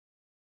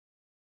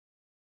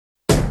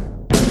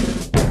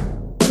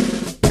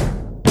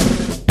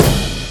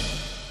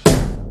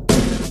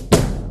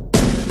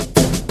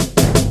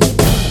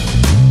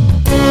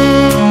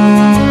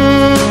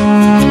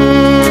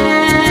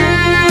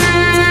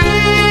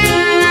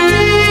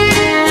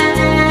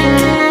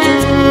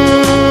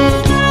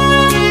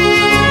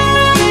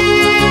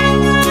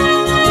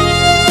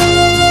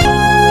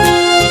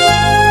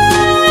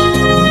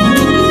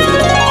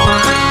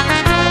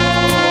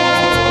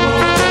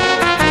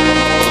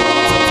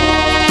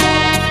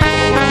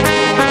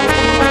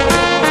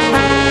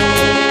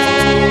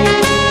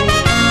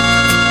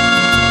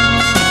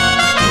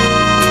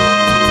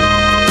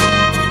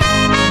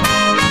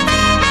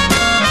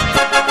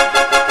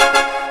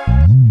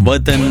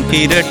वतन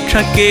की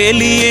रक्षा के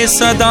लिए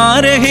सदा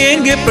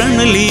रहेंगे प्रण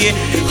लिए,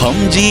 हम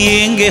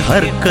जिएंगे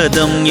हर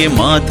कदम ये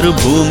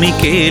मातृभूमि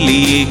के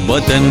लिए।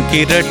 वतन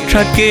की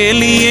रक्षा के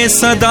लिए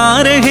सदा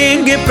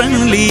रहेंगे प्रण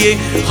लिए,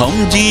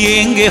 हम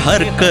जिएंगे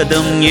हर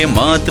कदम ये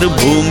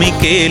मातृभूमि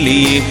के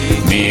लिए।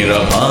 मेरा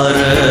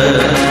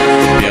भारत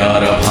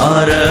प्यारा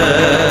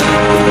भारत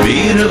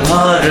वीर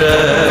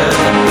भारत,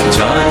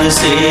 जान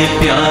से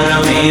प्यारा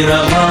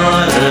मेरा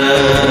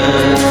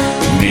भारत।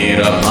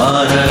 मेरा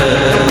भारत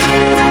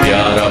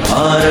प्यारा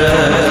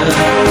भारत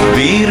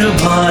वीर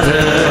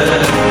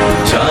भारत,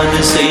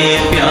 जान से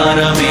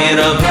प्यारा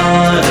मेरा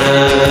भारत।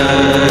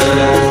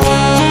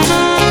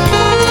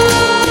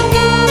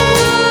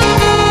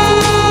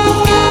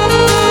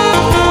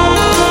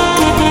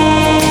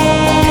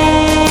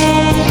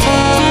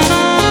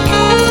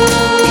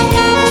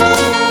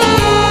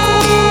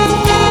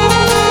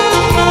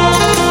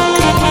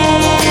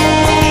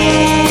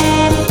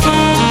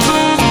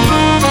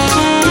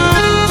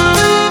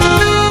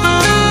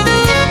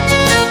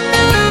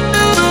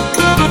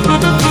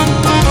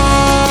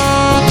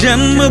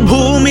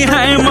 जन्मभूमि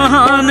है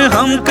महान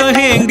हम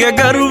कहेंगे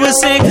गर्व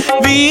से,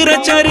 वीर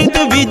चरित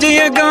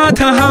विजय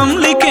गाथा हम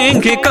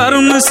लिखेंगे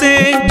कर्म से।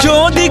 जो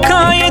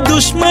दिखाए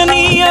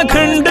दुश्मनी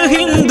अखंड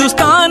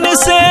हिंदुस्तान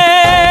से,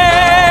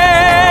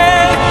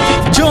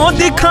 जो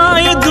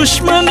दिखाए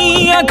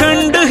दुश्मनी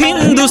अखंड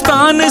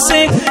हिंदुस्तान से,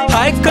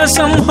 हाय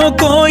कसम हो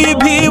कोई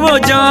भी वो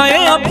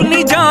जाए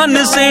अपनी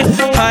जान से,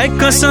 हाय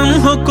कसम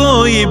हो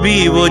कोई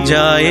भी वो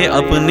जाए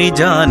अपनी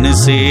जान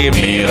से।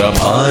 मेरा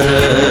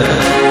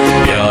भारत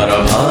प्यारा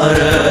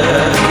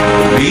भारत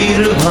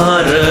वीर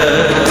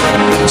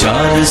भारत,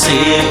 जान से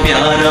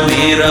प्यारा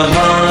मेरा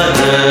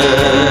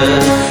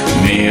भारत।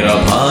 मेरा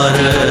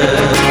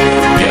भारत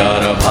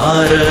प्यारा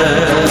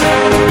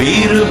भारत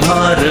वीर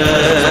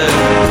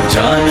भारत,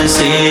 जान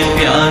से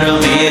प्यारा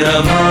मेरा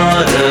भारत।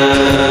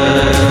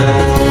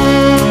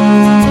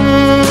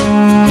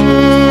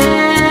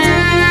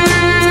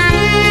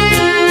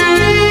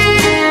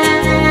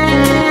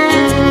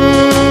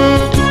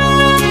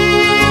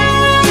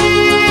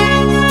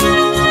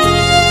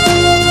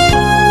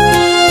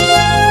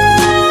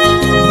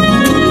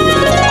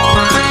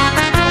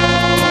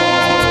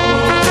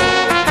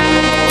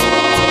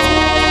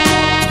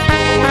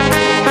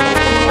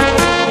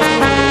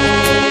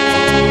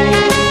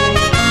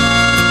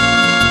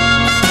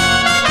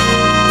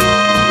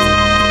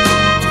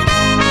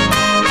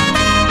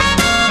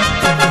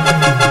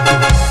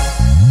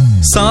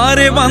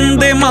 सारे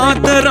वंदे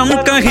मातरम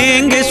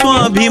कहेंगे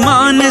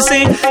स्वाभिमान से,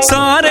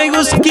 सारे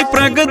उसकी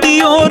प्रगति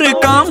और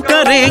काम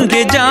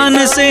करेंगे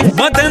जान से।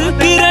 वतन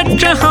की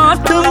रक्षा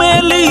हाथ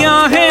में लिया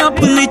है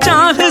अपनी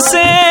चाह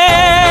से,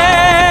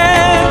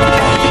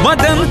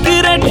 वतन की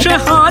रक्षा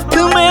हाथ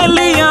में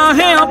लिया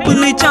है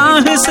अपनी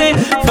चाह से।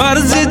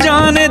 फर्ज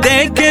जान दे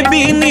के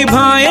भी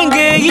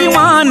निभाएंगे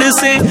ईमान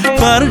से,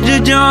 फर्ज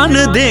जान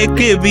दे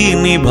के भी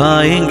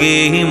निभाएंगे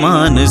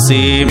ईमान से।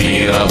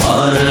 मेरा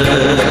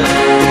भारत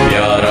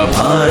प्यारा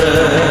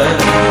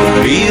भारत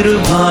वीर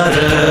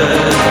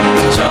भारत,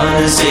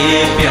 जान से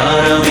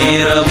प्यारा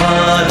मेरा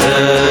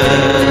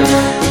भारत।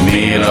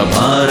 मेरा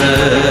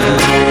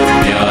भारत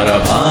प्यारा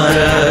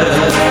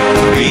भारत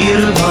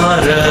वीर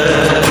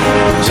भारत,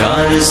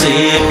 जान से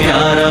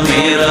प्यारा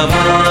मेरा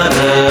भारत।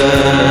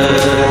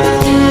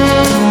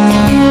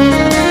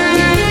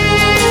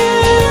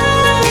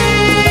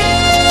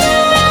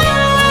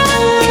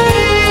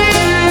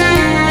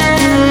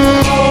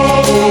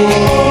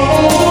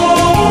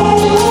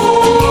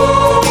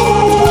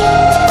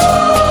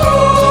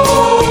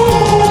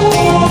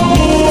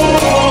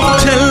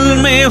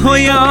 हो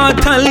या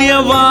थल या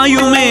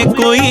वायु में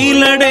कोई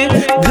लड़े,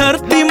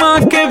 धरती माँ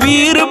के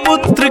वीर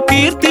पुत्र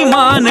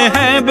कीर्तिमान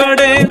है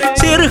बड़े।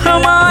 सिर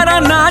हमारा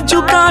ना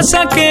झुका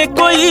सके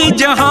कोई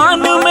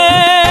जहान में,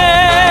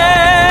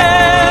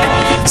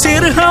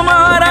 सिर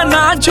हमारा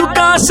ना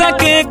झुका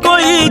सके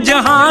कोई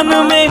जहान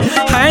में।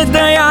 है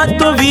दया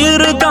तो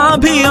वीरता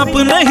भी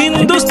अपने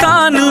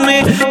हिंदुस्तान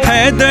में,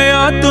 है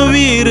दया तो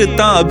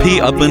वीरता भी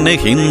अपने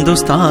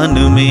हिंदुस्तान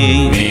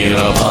में।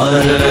 मेरा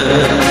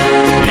भारत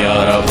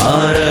प्यारा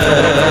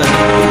भारत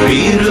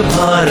वीर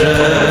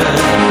भारत,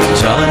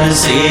 जान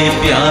से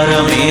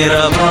प्यारा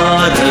मेरा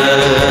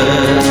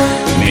भारत।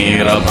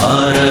 मेरा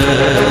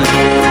भारत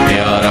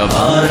प्यारा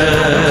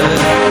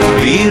भारत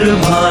वीर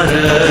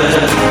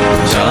भारत,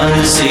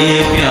 जान से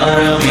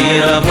प्यारा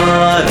मेरा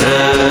भारत।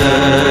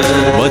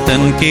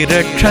 वतन की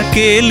रक्षा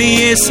के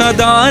लिए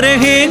सदा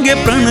रहेंगे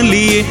प्रण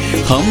लिए,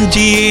 हम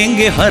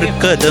जिएंगे हर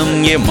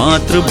कदम ये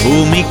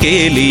मातृभूमि के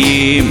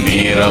लिए।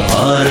 मेरा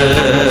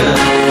भारत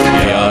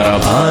प्यारा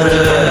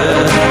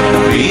भारत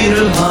वीर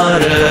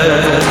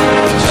भारत,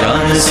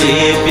 जान से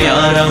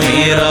प्यारा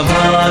मेरा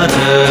भारत।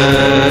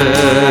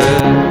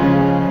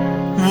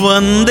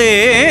 वंदे